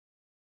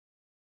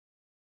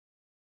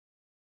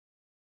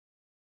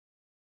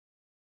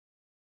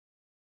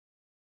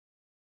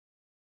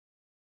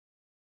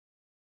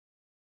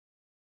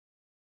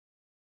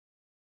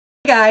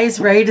Guys,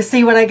 ready to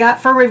see what I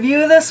got for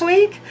review this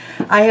week?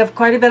 I have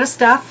quite a bit of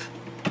stuff.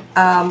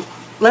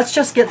 Let's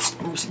just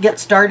get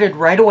started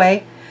right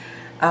away.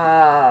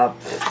 I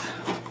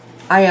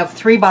have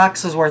 3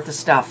 boxes worth of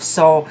stuff,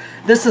 so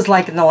this is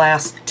like in the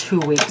last 2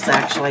 weeks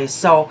actually.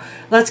 So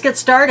let's get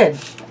started.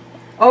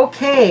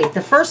 Okay,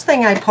 the first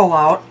thing I pull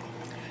out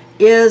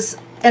is,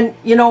 and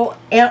you know,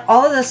 and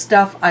all of this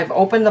stuff, I've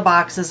opened the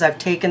boxes, I've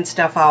taken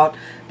stuff out,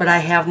 but I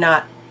have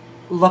not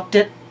looked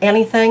at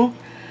anything.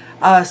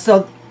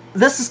 So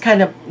this is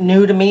kind of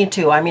new to me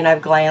too. I mean,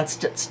 I've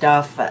glanced at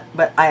stuff,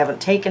 but I haven't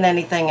taken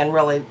anything and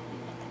really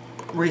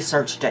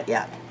researched it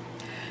yet.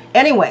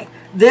 Anyway,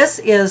 this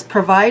is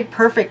Provide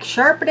Perfect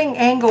Sharpening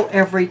Angle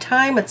Every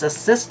Time. It's a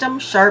system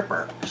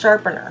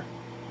sharpener.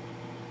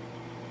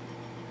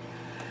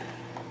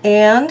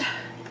 And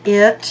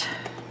it,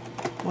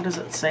 what does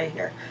it say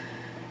here?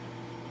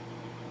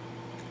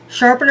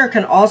 Sharpener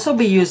can also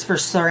be used for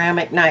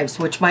ceramic knives,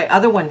 which my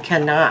other one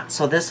cannot,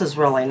 so this is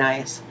really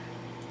nice.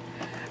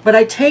 But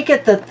I take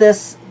it that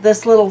this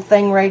little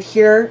thing right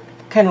here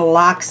kind of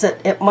locks it.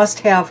 It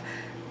must have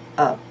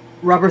a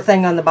rubber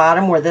thing on the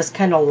bottom where this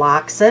kind of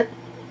locks it,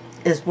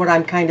 is what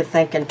I'm kind of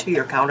thinking, to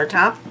your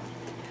countertop.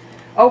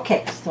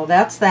 Okay, so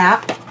that's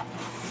that.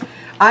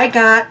 I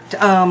got,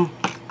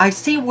 I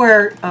see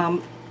where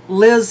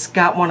Liz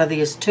got one of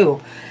these too.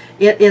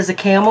 It is a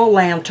camel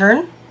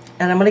lantern,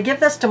 and I'm going to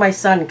give this to my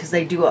son because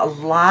they do a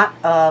lot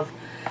of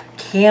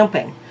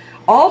camping.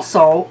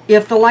 Also,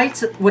 if the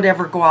lights would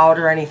ever go out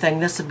or anything,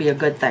 this would be a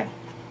good thing.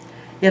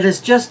 It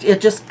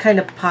just kind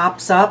of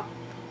pops up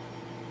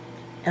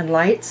and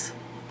lights,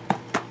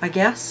 I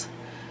guess.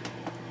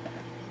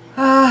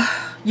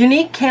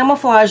 Unique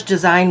camouflage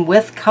design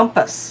with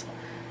compass.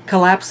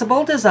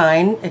 Collapsible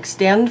design,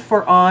 extend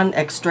for on,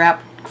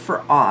 extract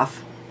for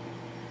off.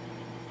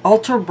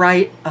 Ultra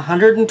bright,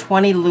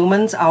 120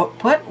 lumens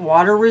output,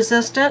 water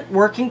resistant,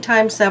 working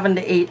time 7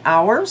 to 8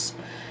 hours.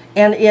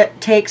 And it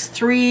takes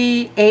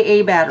 3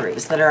 AA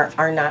batteries that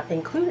are not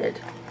included.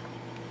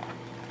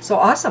 So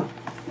awesome.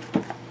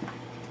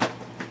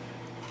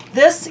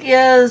 This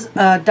is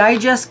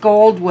Digest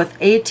Gold with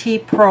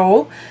AT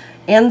Pro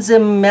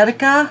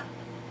Enzymatica,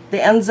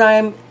 the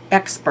enzyme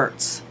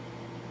experts.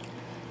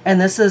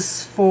 And this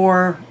is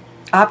for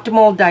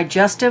optimal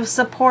digestive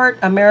support,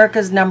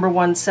 America's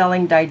 #1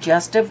 selling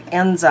digestive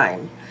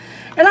enzyme.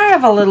 And I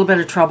have a little bit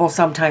of trouble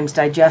sometimes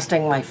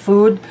digesting my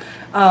food.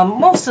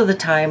 Most of the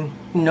time,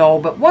 no,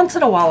 but once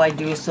in a while I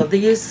do. So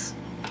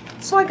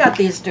I got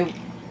these to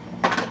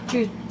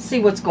see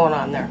what's going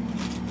on there.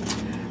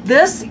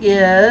 This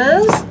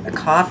is a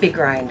coffee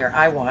grinder.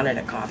 I wanted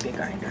a coffee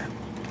grinder.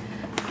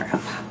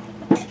 Crap.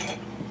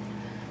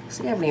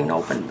 See, I haven't even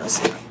opened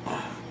this yet.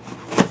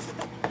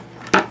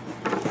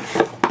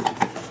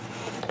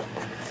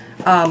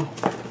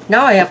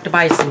 Now I have to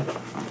buy some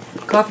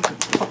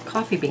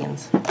coffee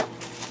beans.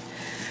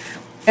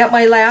 At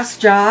my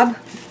last job,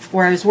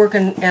 where I was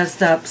working as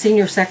the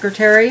senior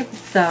secretary,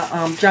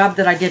 the job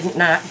that I did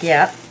not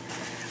get,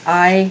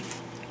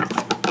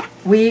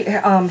 we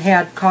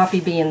had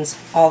coffee beans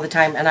all the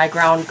time, and I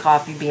ground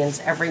coffee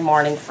beans every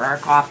morning for our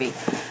coffee.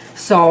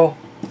 So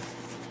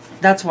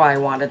that's why I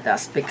wanted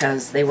this,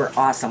 because they were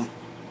awesome.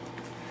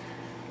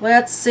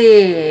 Let's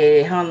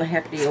see, how in the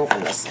heck do you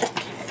open this?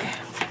 Okay.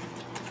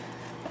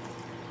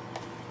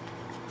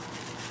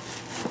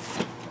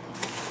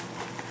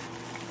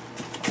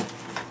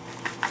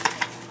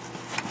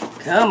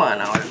 Come on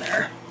out of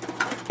there.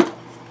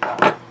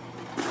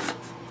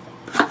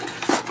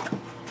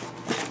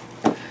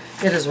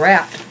 It is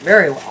wrapped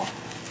very well.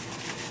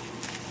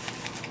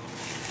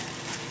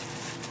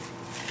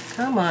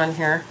 Come on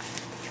here.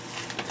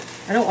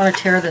 I don't want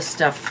to tear this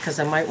stuff because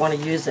I might want to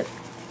use it.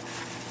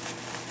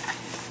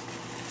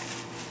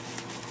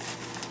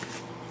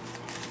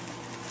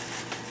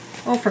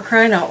 Oh, for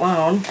crying out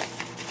loud.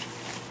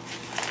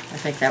 I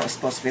think that was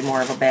supposed to be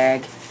more of a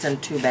bag. It's in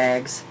 2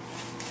 bags.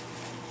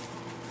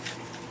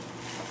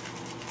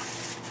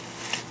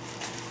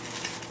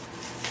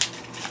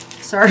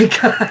 Sorry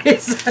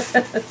guys.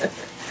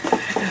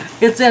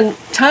 It's in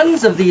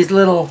tons of these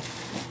little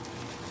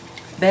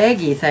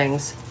baggy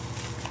things.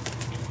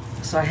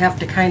 So I have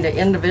to kind of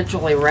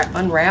individually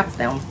unwrap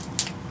them.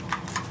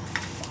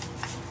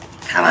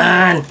 Come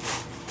on.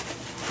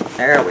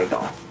 There we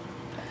go.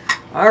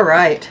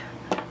 Alright.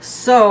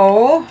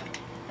 So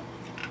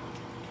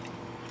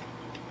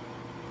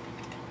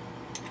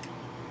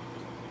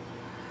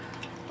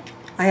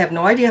I have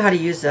no idea how to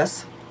use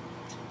this.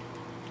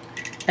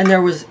 And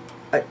there was,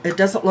 it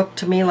doesn't look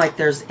to me like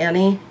there's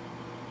any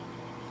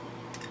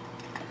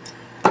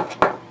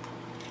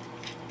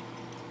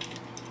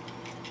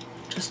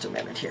just a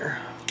minute here.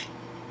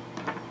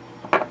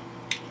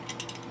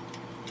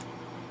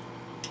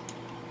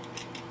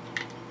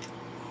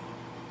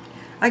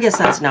 I guess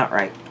that's not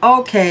right.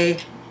 Okay,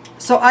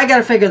 so I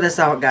gotta figure this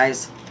out,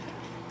 guys.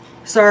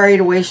 Sorry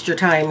to waste your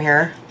time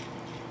here.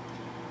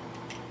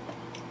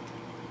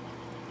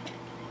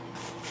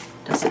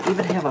 Does it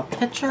even have a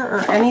picture or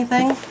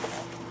anything?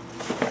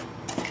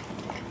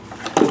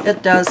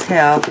 It does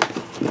have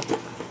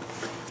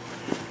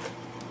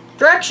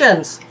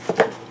Directions.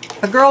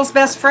 A girl's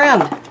best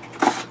friend.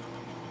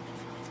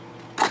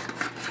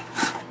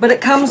 But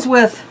it comes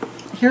with,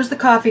 here's the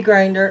coffee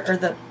grinder, or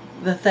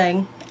the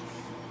thing,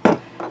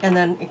 and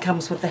then it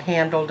comes with the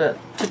handle to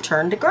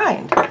turn to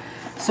grind.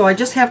 So I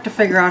just have to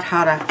figure out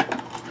how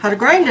to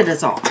grind it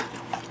is all,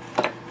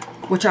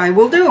 which I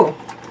will do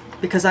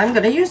because I'm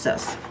going to use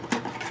this.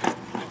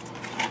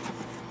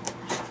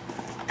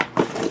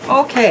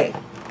 Okay.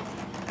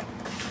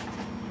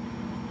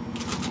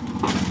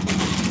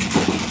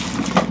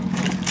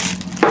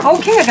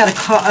 Okay, I got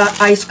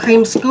a ice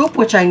cream scoop,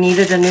 which I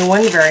needed a new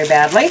one very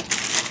badly.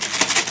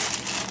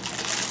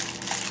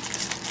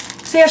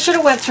 See, I should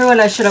have went through and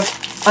I should have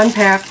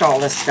unpacked all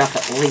this stuff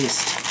at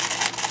least.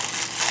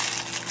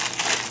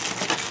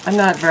 I'm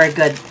not a very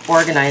good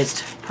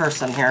organized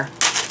person here.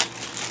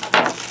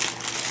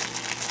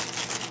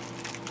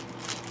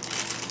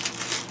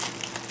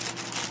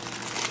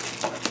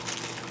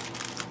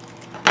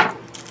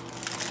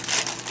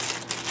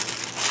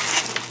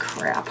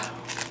 Crap.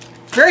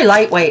 Very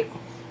lightweight.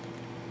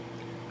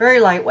 Very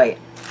lightweight.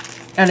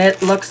 And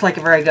it looks like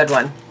a very good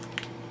one.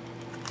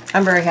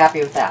 I'm very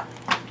happy with that.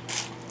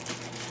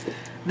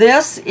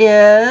 This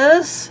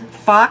is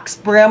Fox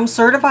Brim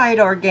Certified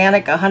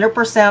Organic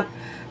 100%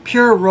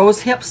 Pure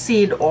Rosehip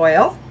Seed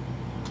Oil.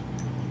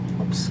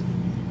 Oops.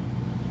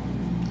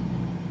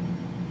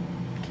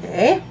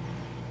 Okay.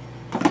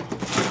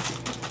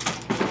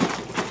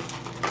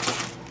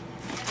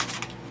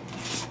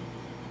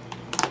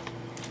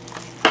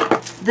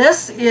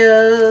 This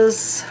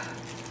is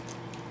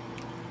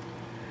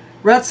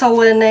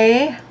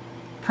Retsaline.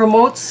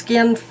 Promotes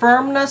skin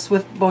firmness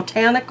with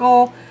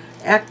botanical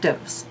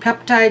actives.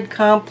 Peptide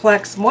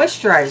complex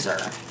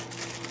moisturizer.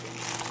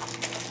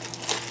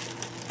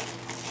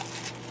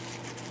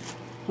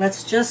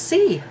 Let's just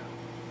see.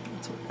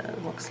 That's what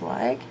that looks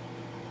like.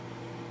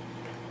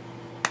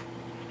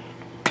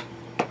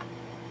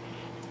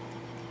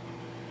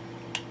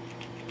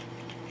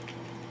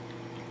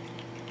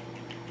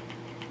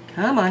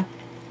 Come on.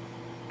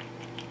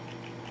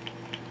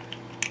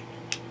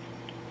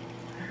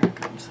 There it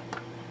comes.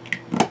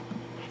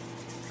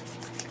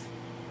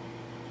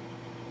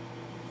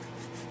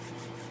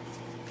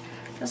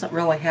 Doesn't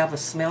really have a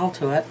smell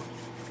to it.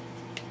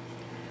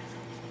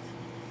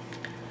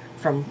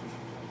 From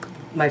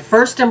my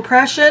first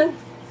impression,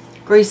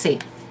 greasy.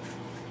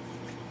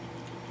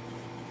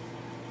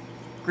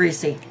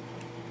 Greasy.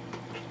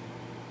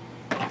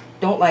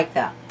 Don't like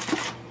that.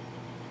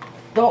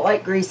 Don't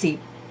like greasy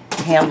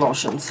hand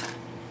lotions.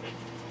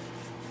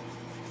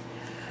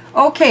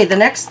 Okay, the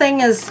next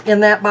thing is in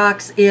that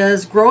box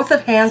is growth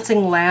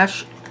enhancing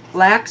lash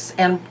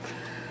and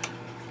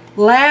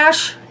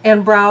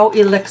brow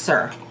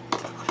elixir,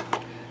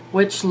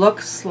 which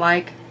looks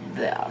like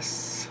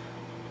this.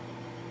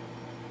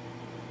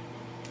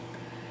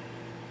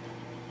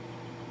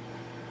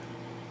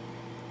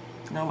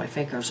 Now my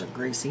fingers are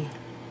greasy.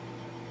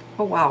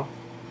 Oh wow,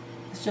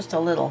 it's just a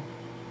little.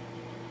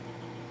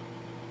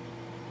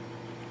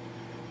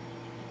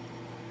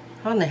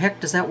 How in the heck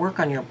does that work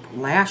on your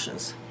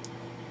lashes?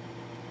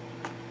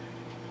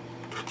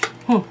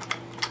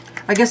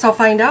 I guess I'll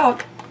find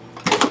out.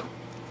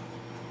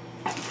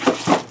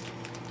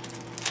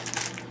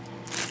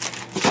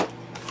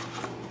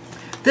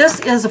 This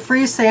is a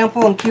free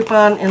sample and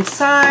coupon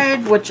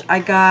inside, which I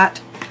got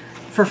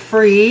for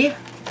free.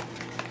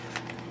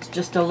 It's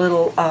just a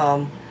little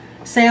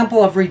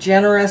sample of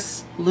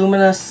Regenerous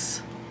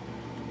Luminous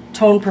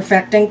Tone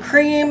Perfecting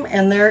Cream,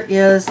 and there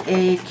is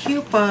a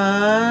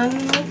coupon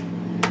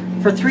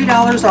for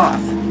 $3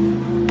 off.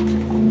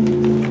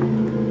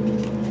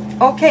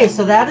 Okay,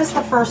 so that is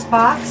the first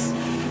box.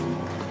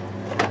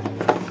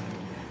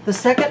 The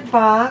second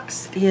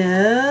box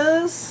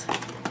is...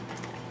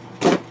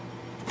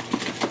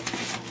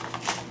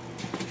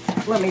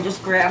 Let me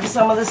just grab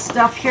some of this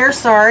stuff here,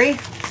 sorry.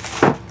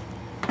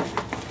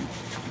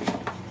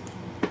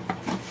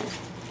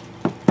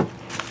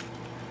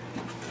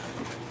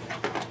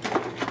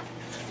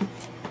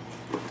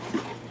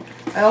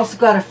 I also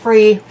got a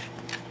free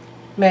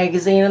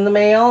magazine in the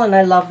mail, and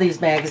I love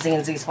these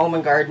magazines, these Home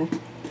and Garden.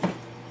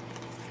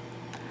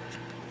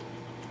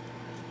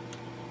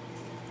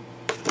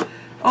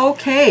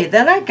 Okay,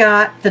 then I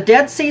got the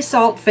Dead Sea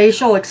Salt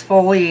Facial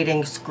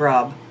Exfoliating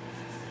Scrub,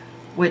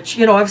 which,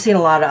 you know, I've seen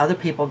a lot of other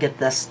people get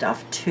this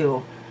stuff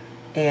too,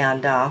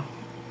 and I'm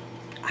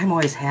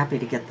always happy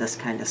to get this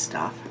kind of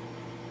stuff.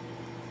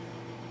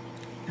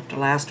 After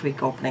last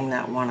week opening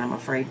that one, I'm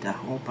afraid to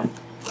open.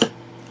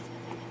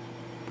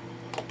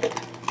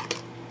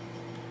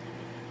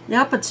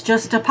 Yep, it's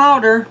just a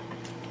powder.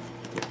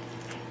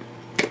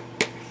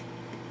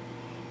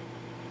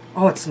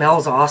 Oh, it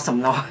smells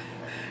awesome though.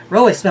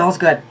 Really smells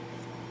good.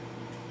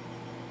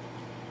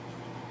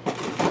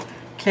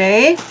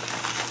 Okay.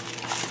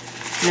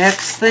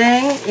 Next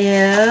thing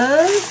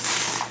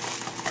is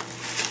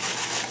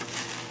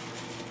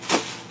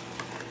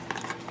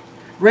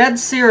Red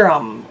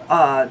Serum,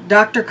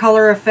 Dr.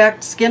 Color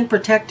Effect Skin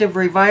Protective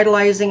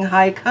Revitalizing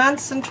High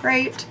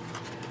Concentrate.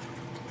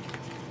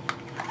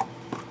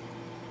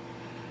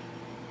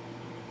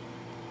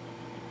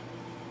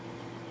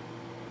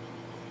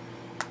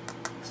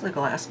 This is a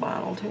glass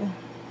bottle too.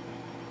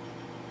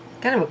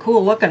 Kind of a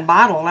cool looking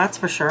bottle, that's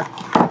for sure.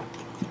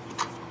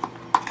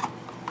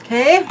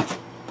 Okay,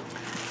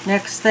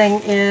 next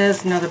thing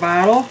is another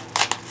bottle,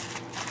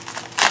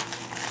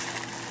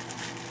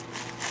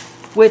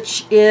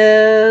 which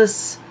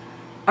is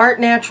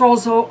Art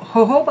Naturals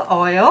jojoba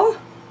oil.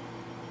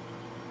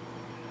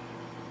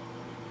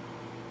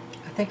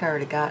 I think I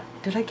already got,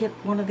 did I get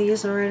one of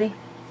these already?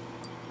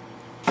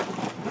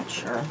 Not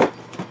sure.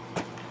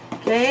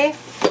 Okay.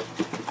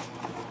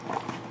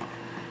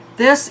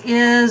 This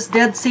is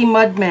Dead Sea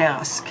Mud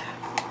Mask.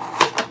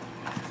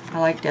 I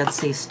like Dead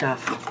Sea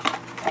stuff.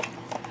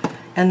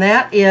 And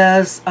that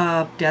is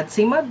Dead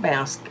Sea Mud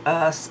Mask.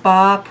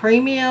 Spa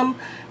Premium,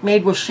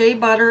 made with shea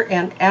butter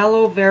and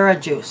aloe vera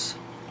juice.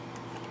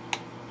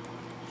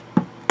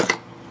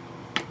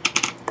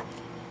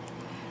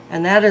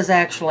 And that is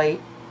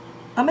actually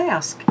a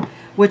mask,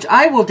 which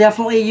I will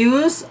definitely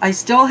use. I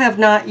still have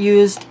not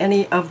used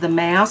any of the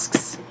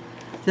masks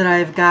that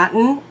I've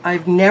gotten.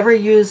 I've never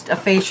used a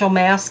facial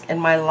mask in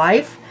my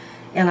life,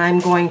 and I'm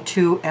going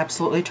to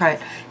absolutely try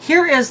it.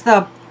 Here is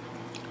the,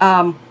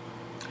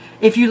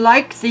 if you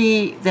like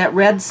that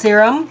red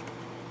serum,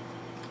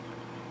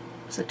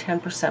 it's a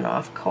 10%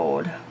 off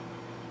code.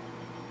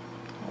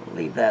 I'll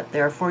leave that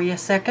there for you a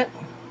second.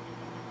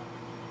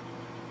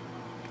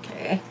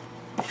 Okay.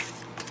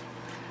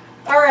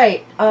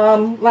 Alright,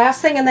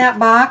 last thing in that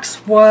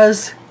box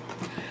was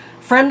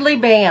Friendly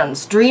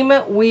Bands, Dream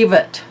It, Weave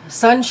It,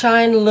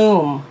 Sunshine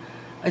Loom.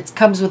 It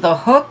comes with a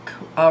hook,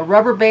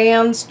 rubber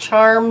bands,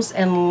 charms,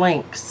 and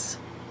links.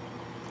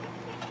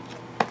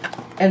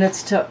 And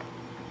it's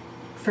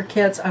for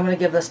kids. I'm going to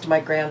give this to my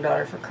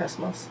granddaughter for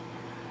Christmas.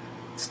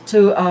 It's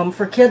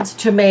for kids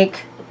to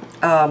make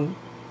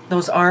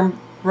those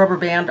rubber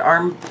band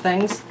arm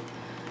things.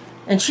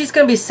 And she's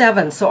going to be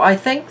 7, so I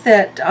think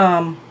that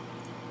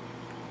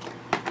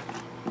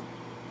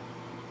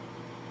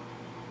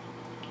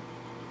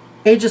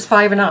ages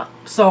 5 and up.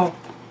 So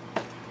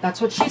that's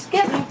what she's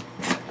getting.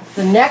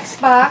 The next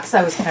box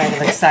I was kind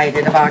of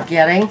excited about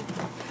getting.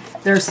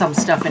 There's some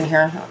stuff in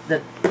here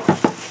that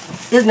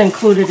isn't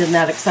included in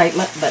that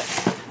excitement, but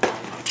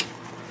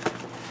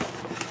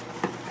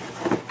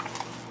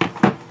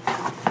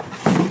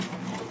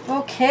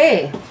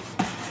okay.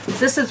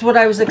 This is what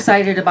I was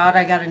excited about.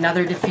 I got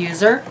another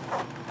diffuser.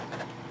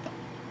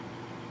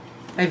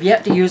 I've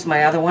yet to use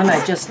my other one.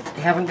 I just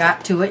haven't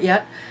got to it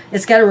yet.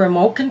 It's got a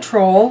remote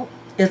control.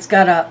 It's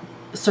got a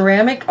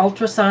ceramic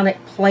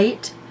ultrasonic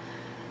plate.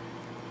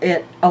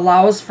 It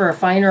allows for a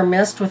finer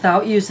mist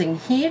without using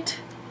heat.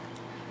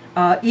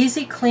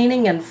 Easy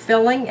cleaning and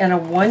filling, and a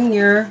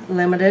 1-year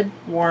limited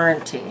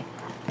warranty.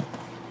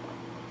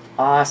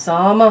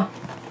 Awesome.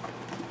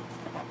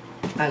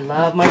 I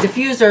love my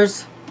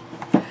diffusers.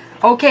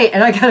 Okay,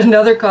 and I got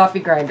another coffee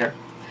grinder.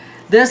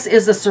 This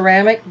is a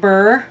ceramic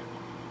burr.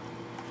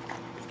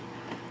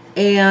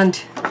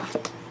 And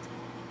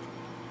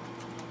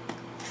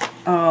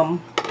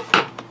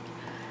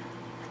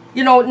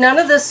you know, none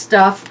of this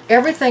stuff,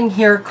 everything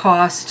here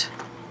cost,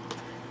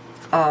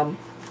 I'm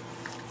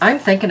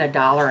thinking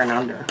 $1 and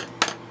under.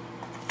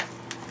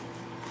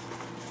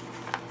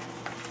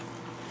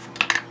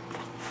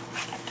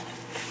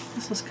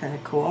 This is kind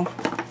of cool.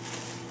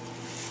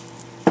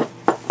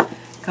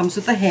 Comes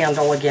with the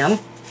handle again.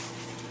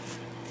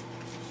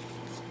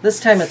 This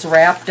time it's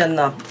wrapped in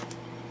the,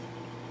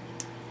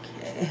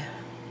 okay.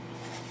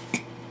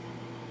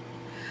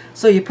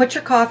 So you put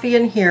your coffee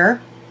in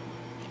here.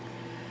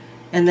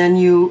 And then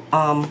you,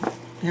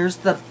 here's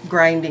the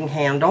grinding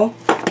handle.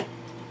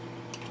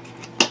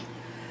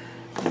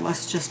 You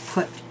must just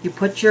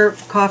put your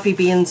coffee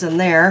beans in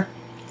there.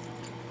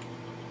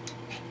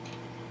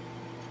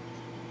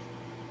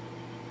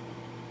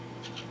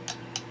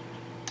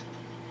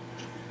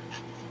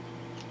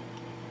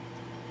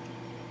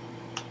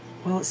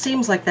 Well, it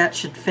seems like that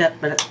should fit,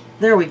 but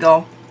there we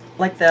go,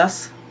 like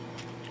this.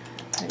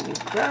 And you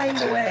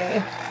grind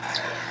away.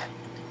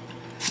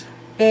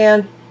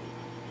 And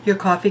your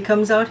coffee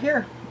comes out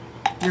here,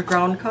 your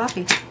ground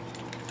coffee.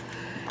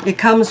 It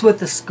comes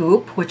with a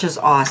scoop, which is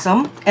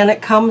awesome, and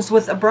it comes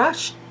with a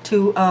brush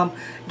to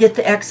get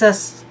the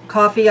excess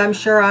coffee, I'm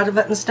sure, out of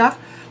it and stuff.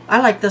 I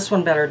like this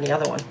one better than the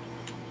other one.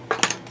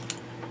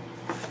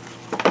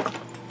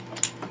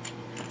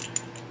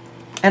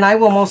 And I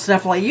will most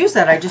definitely use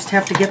that. I just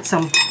have to get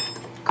some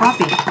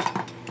coffee.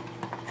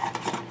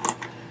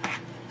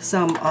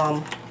 Some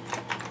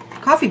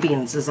coffee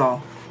beans is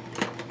all.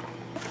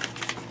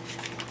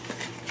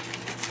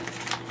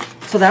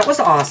 So that was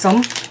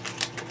awesome.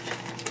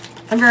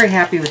 I'm very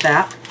happy with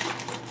that.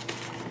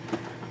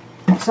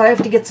 So I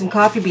have to get some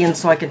coffee beans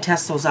so I can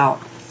test those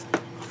out.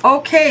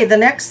 Okay, the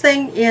next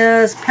thing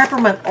is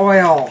peppermint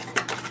oil.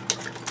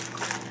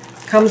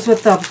 Comes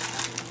with the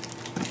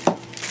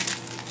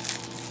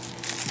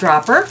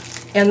dropper.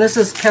 And this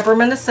is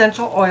peppermint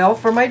essential oil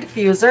for my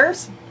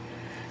diffusers.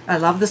 I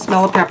love the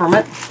smell of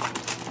peppermint.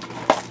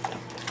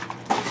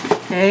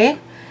 Okay.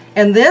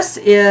 And this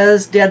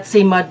is Dead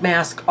Sea Mud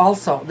Mask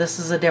also. This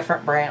is a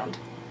different brand.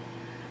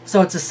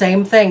 So it's the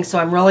same thing. So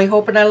I'm really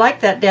hoping I like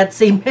that Dead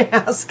Sea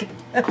mask.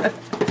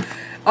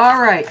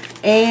 All right,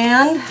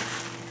 and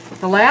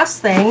the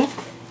last thing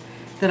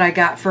that I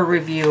got for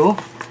review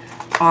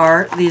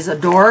are these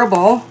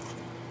adorable,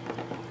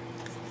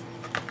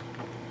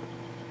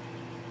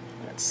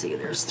 let's see,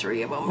 there's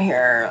 3 of them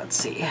here. Let's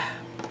see.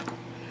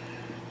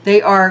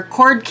 They are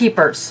cord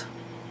keepers.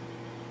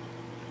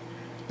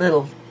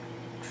 Little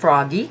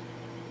froggy,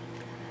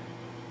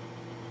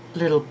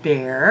 little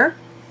bear,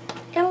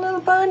 and a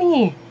little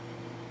bunny.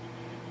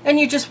 And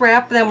you just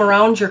wrap them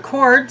around your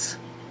cords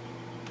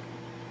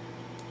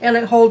and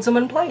it holds them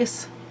in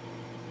place.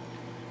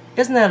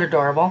 Isn't that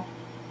adorable?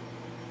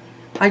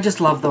 I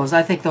just love those.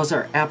 I think those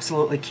are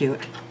absolutely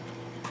cute.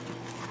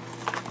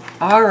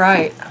 All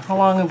right, how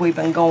long have we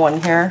been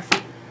going here?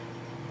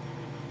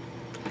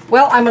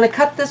 Well, I'm going to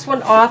cut this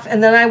one off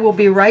and then I will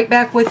be right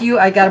back with you.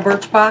 I got a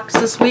birch box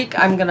this week.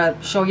 I'm going to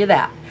show you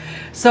that.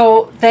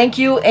 So thank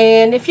you,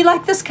 and if you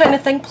like this kind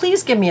of thing,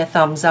 please give me a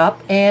thumbs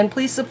up and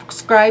please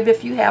subscribe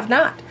if you have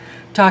not.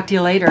 Talk to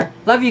you later.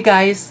 Love you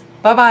guys.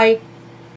 Bye-bye.